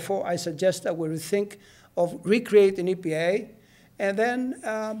reasons, therefore, I suggest that we rethink of recreating EPA and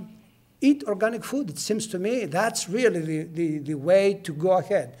then eat organic food. It seems to me that's really the way to go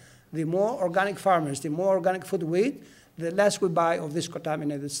ahead. The more organic farmers, the more organic food we eat, the less we buy of this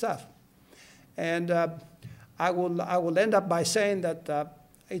contaminated stuff. And I will end up by saying that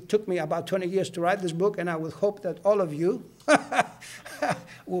it took me about 20 years to write this book, and I would hope that all of you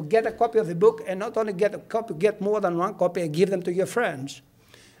will get a copy of the book, and not only get a copy, get more than one copy and give them to your friends.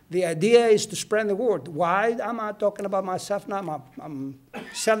 The idea is to spread the word. Why am I talking about myself now? I'm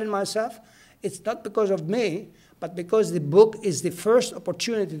selling myself. It's not because of me, but because the book is the first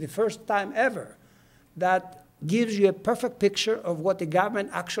opportunity, the first time ever, that gives you a perfect picture of what the government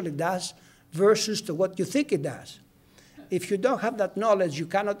actually does versus to what you think it does. If you don't have that knowledge, you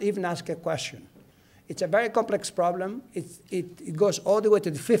cannot even ask a question. It's a very complex problem. It goes all the way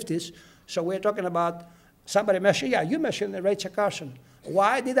to the 50s. So we're talking about somebody mentioned, yeah, you mentioned Rachel Carson.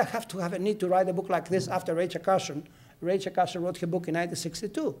 Why did I have to have a need to write a book like this after Rachel Carson? Rachel Carson wrote her book in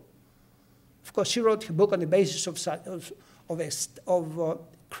 1962. Of course, she wrote her book on the basis of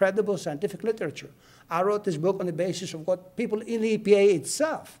credible scientific literature. I wrote this book on the basis of what people in the EPA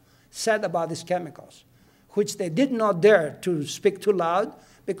itself said about these chemicals, which they did not dare to speak too loud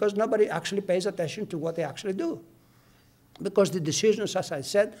because nobody actually pays attention to what they actually do. Because the decisions, as I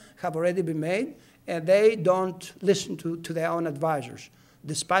said, have already been made, and they don't listen to their own advisors,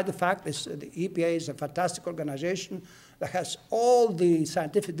 despite the fact that the EPA is a fantastic organization that has all the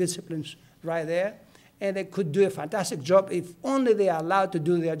scientific disciplines right there, and they could do a fantastic job if only they are allowed to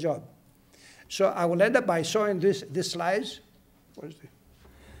do their job. So I will end up by showing this slides.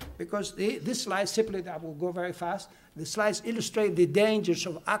 Because this slide, simply, I will go very fast, the slides illustrate the dangers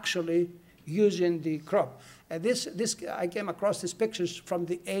of actually using the crop. And I came across these pictures from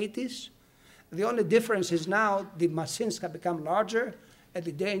the 80s. The only difference is now the machines have become larger and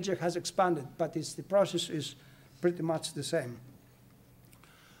the danger has expanded, but the process is pretty much the same.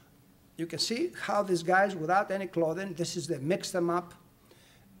 You can see how these guys, without any clothing, they mix them up,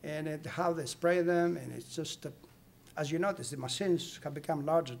 and how they spray them, and it's just, as you notice, the machines have become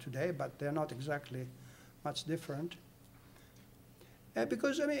larger today, but they're not exactly much different.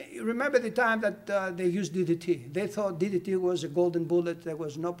 Because, I mean, remember the time that they used DDT. They thought DDT was a golden bullet, there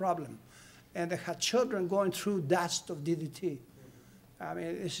was no problem. And they had children going through dust of DDT. I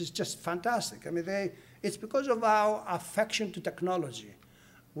mean, this is just fantastic. I mean, it's because of our affection to technology.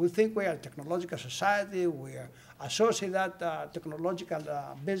 We think we are a technological society. We associate that technological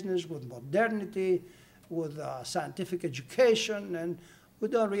business with modernity, with scientific education, and we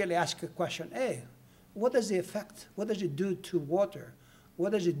don't really ask a question, hey, what does the effect, what does it do to water?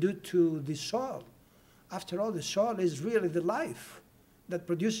 What does it do to the soil? After all, the soil is really the life that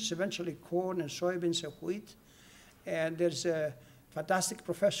produces eventually corn and soybeans and wheat. And there's a fantastic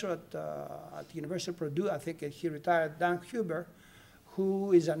professor at the University of Purdue, I think he retired, Dan Huber,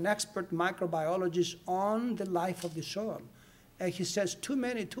 who is an expert microbiologist on the life of the soil. And he says too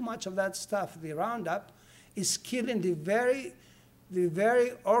much of that stuff, the Roundup, is killing the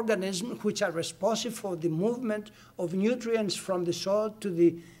very organisms which are responsible for the movement of nutrients from the soil to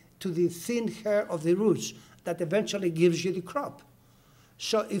the thin hair of the roots that eventually gives you the crop.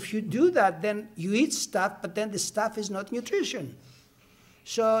 So if you do that, then you eat stuff, but then the stuff is not nutrition.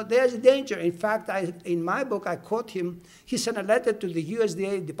 So there's a danger. In fact, in my book, I quote him. He sent a letter to the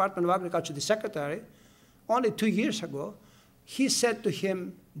USDA, Department of Agriculture, the secretary, only 2 years ago, he said to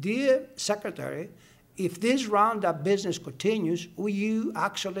him, "Dear Secretary, if this Roundup business continues, will you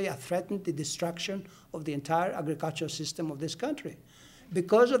actually threaten the destruction of the entire agricultural system of this country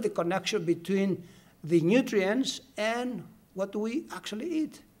because of the connection between the nutrients and what we actually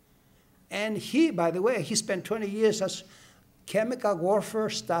eat?" And he, by the way, he spent 20 years as chemical warfare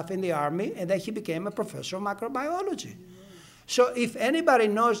staff in the Army, and then he became a professor of microbiology. So if anybody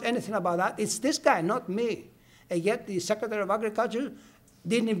knows anything about that, it's this guy, not me. And yet the Secretary of Agriculture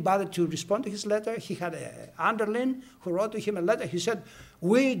didn't even bother to respond to his letter. He had an underling who wrote to him a letter. He said,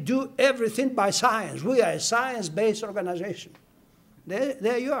 "We do everything by science. We are a science-based organization."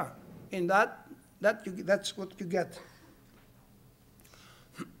 There you are. In that's what you get.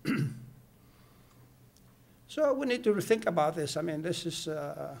 So we need to rethink about this. I mean, this is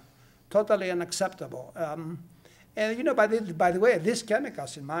totally unacceptable. And you know, by the way, these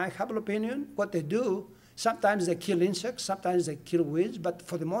chemicals, in my humble opinion, what they do, sometimes they kill insects, sometimes they kill weeds, but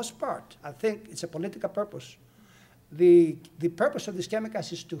for the most part, I think it's a political purpose. The purpose of these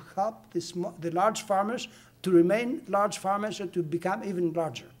chemicals is to help the large farmers to remain large farmers and to become even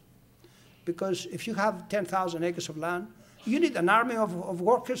larger. Because if you have 10,000 acres of land, you need an army of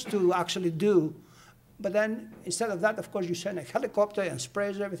workers to actually do. But then, instead of that, of course, you send a helicopter and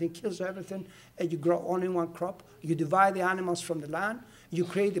sprays everything, kills everything, and you grow only one crop. You divide the animals from the land, you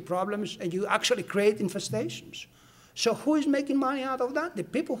create the problems, and you actually create infestations. So who is making money out of that? The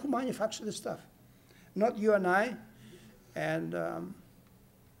people who manufacture the stuff, not you and I. And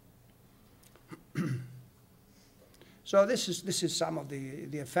so this is some of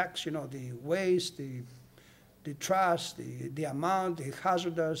the effects, you know, the waste, the trash, the amount, the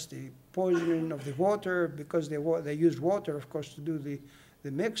hazardous, the poisoning of the water, because they use water, of course, to do the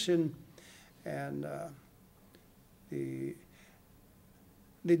mixing, and the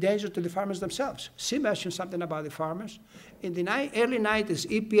danger to the farmers themselves. She mentioned something about the farmers. In the early 90s,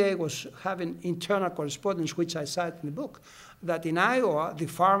 EPA was having internal correspondence, which I cite in the book, that in Iowa, the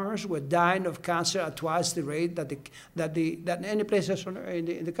farmers were dying of cancer at twice the rate that any place else in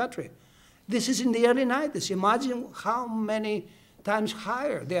the country. This is in the early 90s. Imagine how many times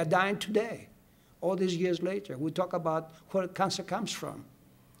higher they are dying today, all these years later. We talk about where cancer comes from.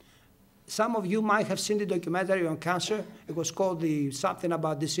 Some of you might have seen the documentary on cancer. It was called Something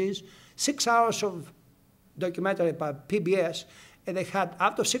About Disease. 6 hours of documentary by PBS, and they had,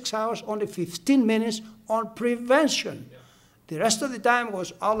 out of 6 hours, only 15 minutes on prevention. Yeah. The rest of the time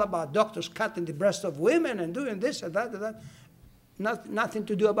was all about doctors cutting the breast of women and doing this and that and that. Nothing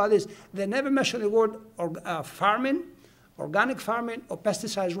to do about this. They never mentioned the word farming, organic farming, or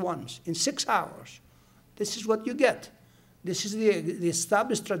pesticides once in 6 hours. This is what you get. This is the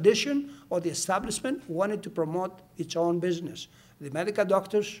established tradition, or the establishment wanted to promote its own business. The medical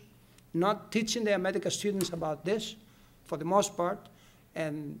doctors not teaching their medical students about this, for the most part,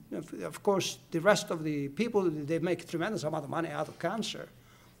 and of course the rest of the people, they make a tremendous amount of money out of cancer.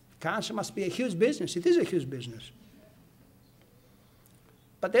 Cancer must be a huge business. It is a huge business.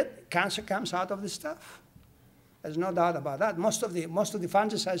 But that cancer comes out of this stuff. There's no doubt about that. Most of the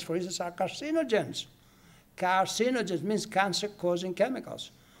fungicides, for instance, are carcinogens. Carcinogens means cancer-causing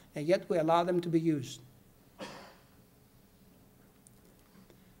chemicals, and yet we allow them to be used.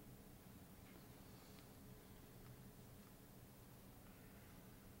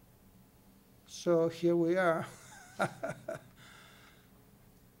 So here we are.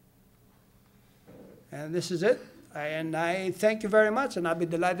 And this is it. And I thank you very much, and I'll be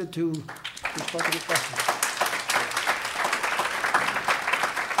delighted to respond to the questions.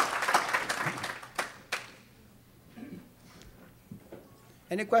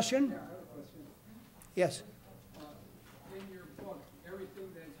 Any question? Yeah, I have a question. Yes. In your book, everything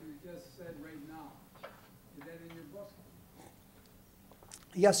that you just said right now, is that in your book?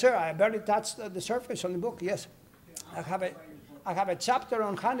 Yes, sir. I barely touched the surface on the book. Yes. I have a chapter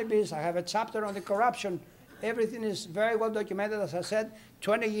on honeybees. I have a chapter on the corruption. Everything is very well documented. As I said,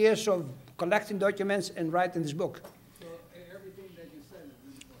 20 years of collecting documents and writing this book. So everything that you said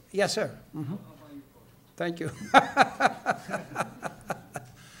is in the book? Yes, sir. Mm-hmm. How about your book? Thank you.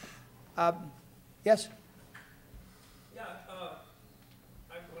 Yes? Yeah,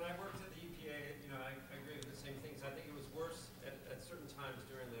 when I worked at the EPA, I agree with the same things. I think it was worse at certain times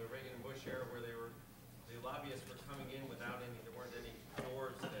during the Reagan and Bush era, where the lobbyists were coming in without there weren't any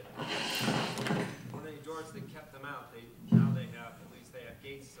doors that kept them out. Now they have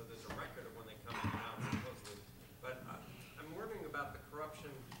gates, so there's a record of when they come in and out, supposedly. But I'm wondering about the corruption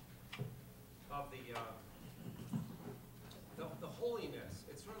of the holiness.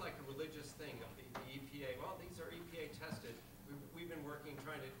 It's sort of like a religious thing of the EPA. Well, these are EPA tested. We've been working,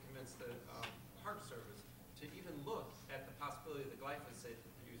 trying to convince the Park Service to even look at the possibility of the glyphosate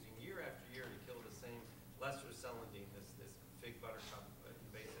that they're using year after year to kill the same lesser celandine, this fig buttercup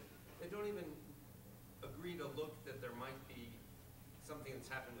invasive. They don't even agree to look that there might be something that's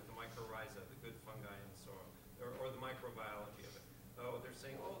happened with the mycorrhiza, the good fungi in the soil, or the microbiology of it. Oh, they're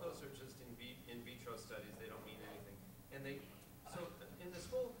saying, oh, those are just in vitro studies, they don't mean anything. And so in this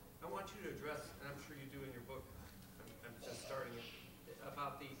whole, I want you to address, and I'm sure you do in your book, I'm just starting it,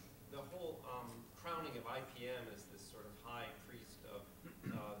 about the whole crowning of IPM as this sort of high priest of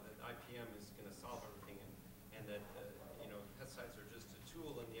that IPM is going to solve everything, and that pesticides are just a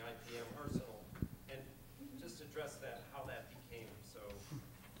tool in the IPM arsenal. And just address that, how that became so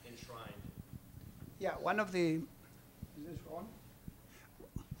enshrined. Yeah, one of the, is this on?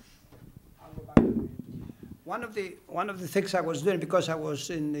 I'll go back to the, one of the things I was doing, because I was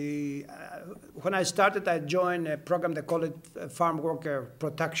in the, when I started, I joined a program, they call it Farmworker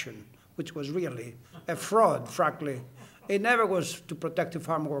Protection, which was really a fraud, frankly. It never was to protect the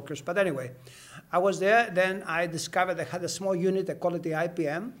farm workers, but anyway, I was there, then I discovered they had a small unit, they call it the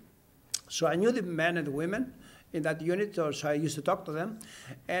IPM. So I knew the men and the women in that unit, so I used to talk to them.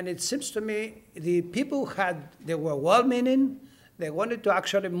 And it seems to me the people they were well-meaning, they wanted to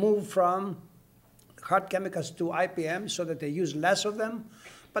actually move from hard chemicals to IPM so that they use less of them.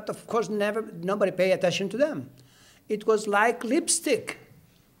 But of course, nobody paid attention to them. It was like lipstick.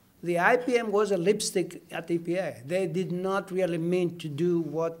 The IPM was a lipstick at EPA. They did not really mean to do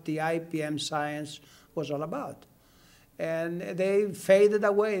what the IPM science was all about. And they faded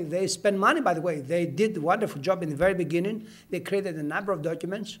away. They spent money, by the way. They did a wonderful job in the very beginning. They created a number of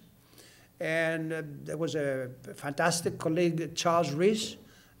documents. And there was a fantastic colleague, Charles Rees,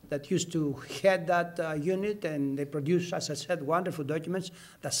 that used to head that unit. And they produced, as I said, wonderful documents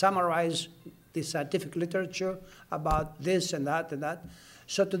that summarize the scientific literature about this and that and that.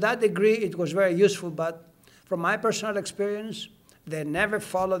 So to that degree, it was very useful. But from my personal experience, they never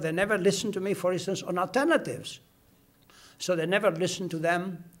followed, they never listened to me, for instance, on alternatives. So they never listened to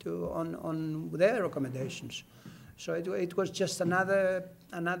them on their recommendations. So it was just another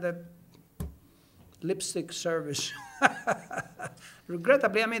lipstick service.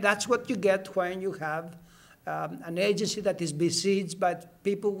 Regrettably, I mean, that's what you get when you have an agency that is besieged by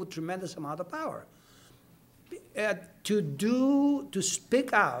people with tremendous amount of power. To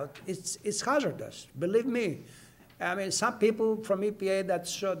speak out, it's hazardous. Believe me. I mean, some people from EPA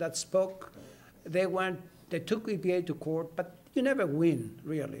that spoke, they took EPA to court, but you never win,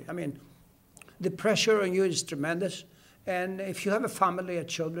 really. I mean, the pressure on you is tremendous. And if you have a family or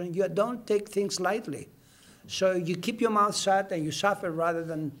children, you don't take things lightly. So you keep your mouth shut and you suffer rather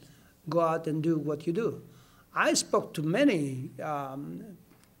than go out and do what you do. I spoke to many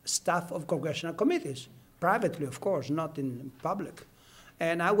staff of congressional committees, privately, of course, not in public.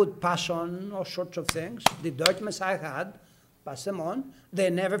 And I would pass on all sorts of things. The documents I had, pass them on.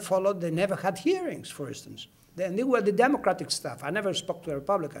 They never followed, they never had hearings, for instance. They were the Democratic staff. I never spoke to a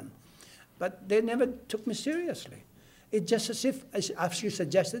Republican. But they never took me seriously. It's just as if, as you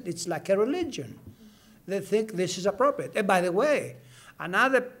suggested, it's like a religion. They think this is appropriate. And by the way,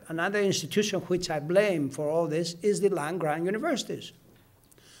 another institution which I blame for all this is the land-grant universities.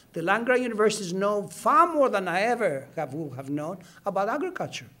 The land-grant universities know far more than I ever have known about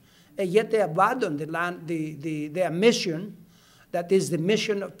agriculture. And yet they abandoned their mission, that is the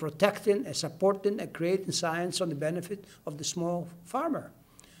mission of protecting and supporting and creating science on the benefit of the small farmer.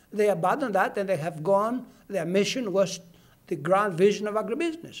 They abandoned that and they have gone, their mission was the grand vision of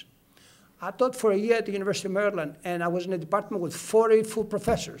agribusiness. I taught for a year at the University of Maryland, and I was in a department with 40 full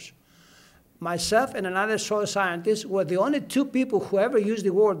professors. Myself and another soil scientist were the only two people who ever used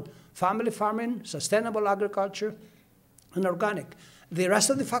the word family farming, sustainable agriculture, and organic. The rest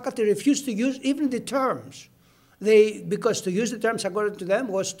of the faculty refused to use even the terms. Because to use the terms according to them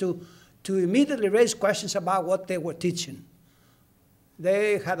was to immediately raise questions about what they were teaching.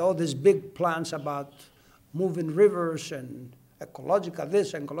 They had all these big plans about moving rivers and ecological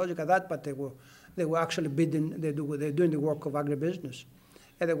this and ecological that, but they were actually they're doing the work of agribusiness.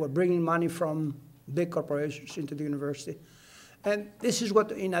 And they were bringing money from big corporations into the university. And this is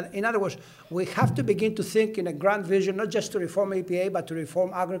what, in other words, we have to begin to think in a grand vision, not just to reform EPA, but to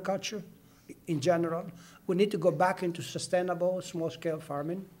reform agriculture in general. We need to go back into sustainable, small-scale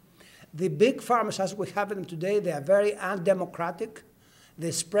farming. The big farmers, as we have them today, they are very undemocratic.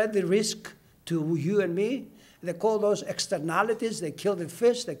 They spread the risk to you and me. They call those externalities. They kill the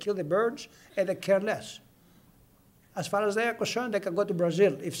fish, they kill the birds, and they care less. As far as they are concerned, they can go to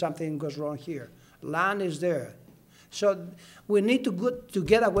Brazil if something goes wrong here. Land is there. So we need to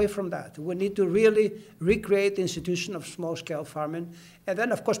get away from that. We need to really recreate the institution of small-scale farming. And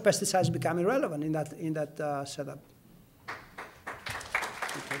then, of course, pesticides become irrelevant in that setup.